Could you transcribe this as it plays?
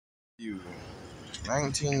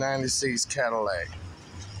1996 Cadillac.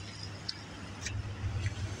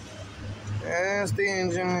 As the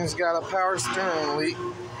engine has got a power steering leak,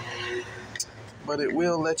 but it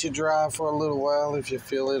will let you drive for a little while if you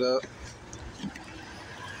fill it up.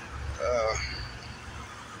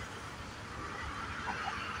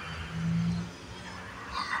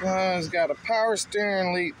 It's got a power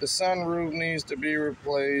steering leak. The sunroof needs to be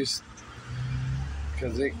replaced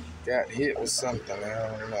because it got hit with something.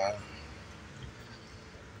 I don't know.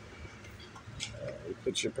 You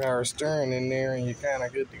put your power steering in there and you're kind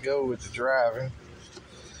of good to go with the driving.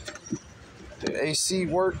 The AC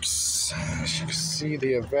works. As you can see,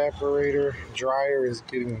 the evaporator dryer is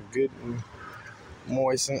getting good and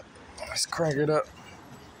moistened. Let's crank it up.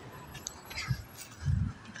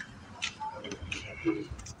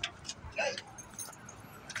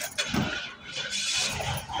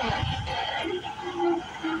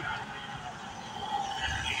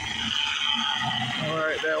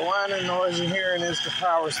 Alright, that whining noise you're hearing is the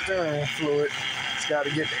power steering fluid. It's got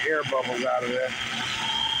to get the air bubbles out of there.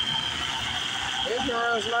 The engine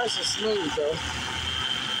runs nice and smooth though.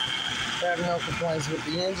 Have no complaints with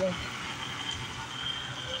the engine.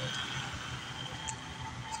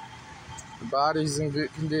 The body's in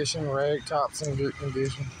good condition, rag top's in good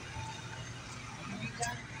condition.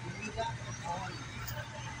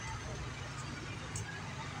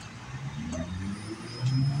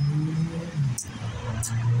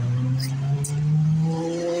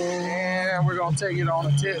 And we're gonna take it on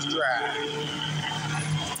a test drive.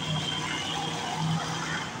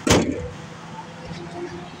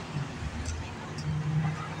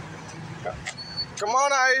 Come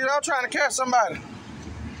on out here, I'm trying to catch somebody.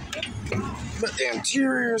 But the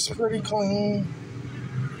interior is pretty clean.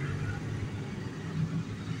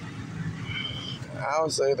 I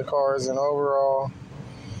would say the car is in overall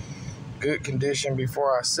good condition.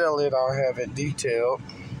 Before I sell it, I'll have it detailed.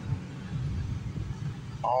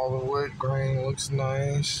 All the wood grain looks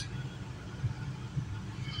nice.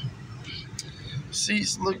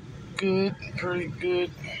 Seats look good, pretty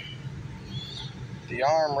good. The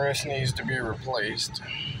armrest needs to be replaced.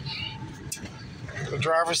 The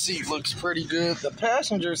driver's seat looks pretty good. The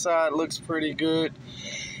passenger side looks pretty good.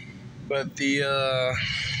 But the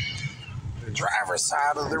driver's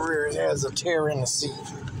side of the rear has a tear in the seat.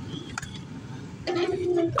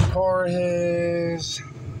 The car has,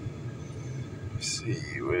 let's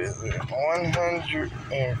see, what is it?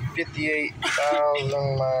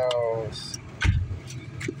 158,000 miles.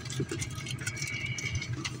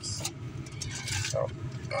 So, I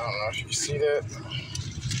don't know if you can see that.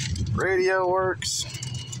 Radio works.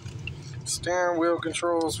 Steering wheel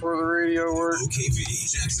controls for the radio work.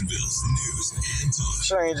 OKV Jacksonville's news and talk.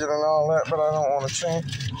 Change it and all that, but I don't want to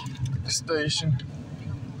change the station.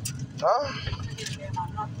 Huh?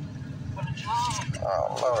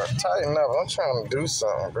 Oh Lord, tighten up. I'm trying to do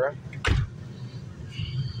something, bro.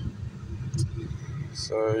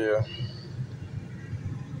 So yeah.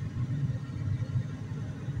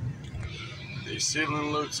 The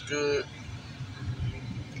ceiling looks good.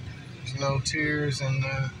 There's no tears in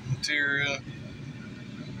the material.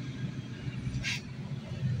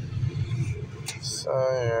 So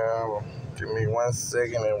yeah, well, give me 1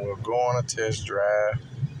 second and we'll go on a test drive.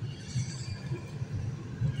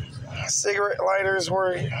 Cigarette lighters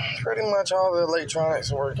work. Pretty much all the electronics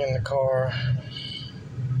work in the car.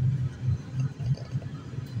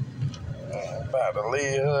 I'm about to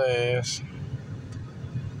leave her ass.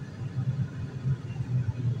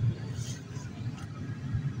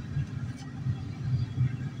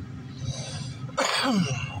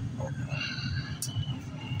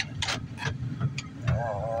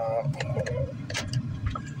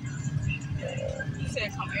 You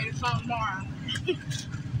said come 8 o'clock tomorrow.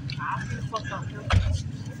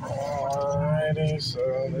 Alrighty, so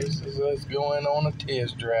this is us going on a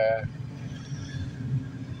test drive.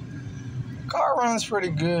 Car runs pretty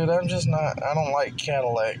good. I don't like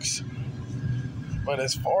Cadillacs. But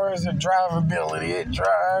as far as the drivability, it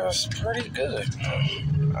drives pretty good.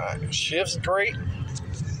 Shifts great.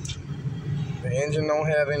 The engine don't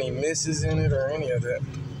have any misses in it or any of that.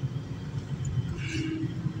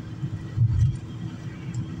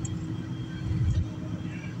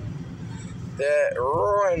 That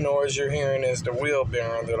roaring noise you're hearing is the wheel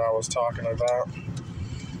bearing that I was talking about.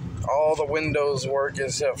 All the windows work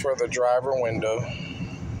except for the driver window.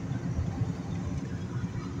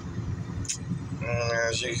 And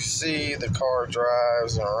as you can see, the car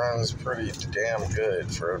drives and runs pretty damn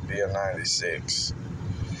good for it being 96.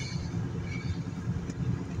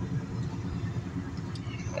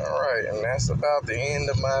 Alright, and that's about the end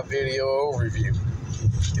of my video overview.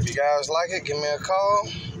 If you guys like it, give me a call.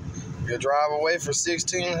 You'll drive away for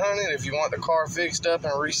 $1,600. If you want the car fixed up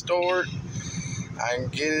and restored, I can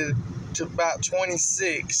get it to about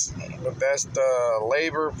 $26, but that's the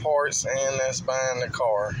labor, parts, and that's buying the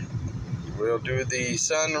car. We'll do the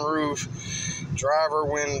sunroof, driver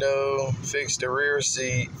window, fix the rear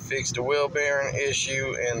seat, fix the wheel bearing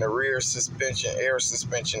issue, and the rear suspension, air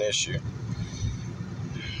suspension issue.